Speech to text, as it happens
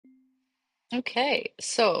Okay,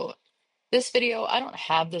 so this video, I don't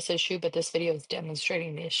have this issue, but this video is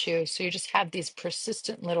demonstrating the issue. So you just have these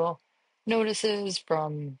persistent little notices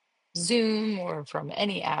from Zoom or from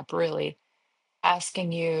any app really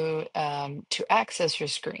asking you to access your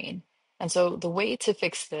screen. And so the way to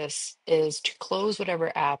fix this is to close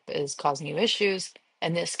whatever app is causing you issues.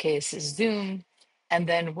 In this case is Zoom. And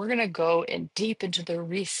then we're going to go in deep into the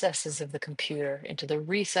recesses of the computer, into the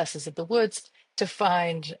recesses of the woods to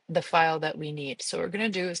find the file that we need. So what we're going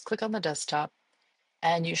to do is click on the desktop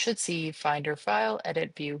and you should see Finder File,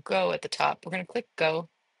 Edit, View, Go at the top. We're going to click Go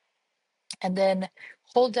and then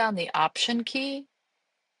hold down the Option key.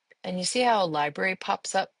 And you see how a library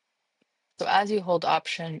pops up? So as you hold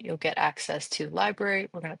Option, you'll get access to Library.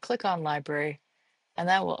 We're going to click on Library, and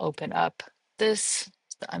that will open up this.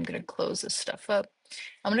 So I'm going to close this stuff up.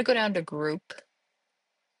 I'm going to go down to Group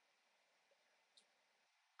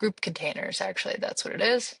Containers, actually, that's what it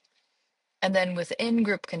is. And then within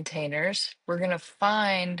Group Containers, we're going to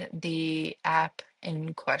find the app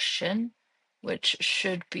in question, which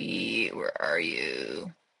should be, where are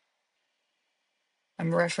you?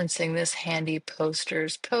 I'm referencing this handy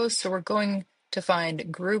posters post. So we're going to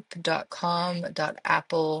find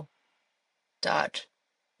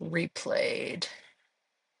group.com.apple.replayed.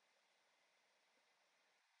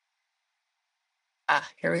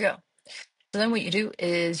 Here we go. So then what you do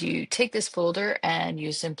is you take this folder and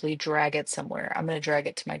you simply drag it somewhere. I'm going to drag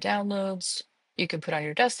it to my downloads. You can put on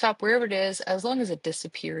your desktop, wherever it is, as long as it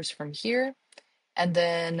disappears from here. And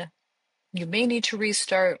then you may need to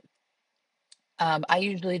restart. I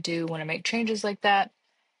usually do when I make changes like that.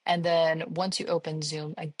 And then once you open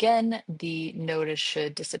Zoom again, the notice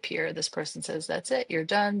should disappear. This person says, that's it, you're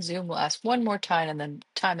done. Zoom will ask one more time and then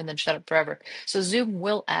shut up forever. So Zoom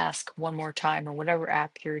will ask one more time, or whatever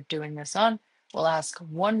app you're doing this on, will ask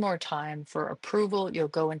one more time for approval. You'll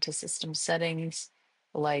go into system settings,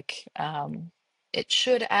 like it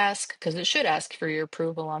should ask, because it should ask for your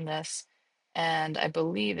approval on this. And I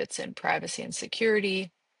believe it's in privacy and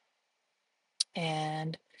security.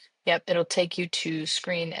 And yep, it'll take you to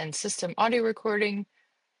screen and system audio recording.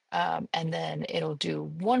 And then it'll do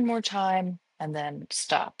one more time and then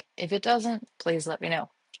stop. If it doesn't, please let me know.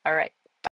 All right.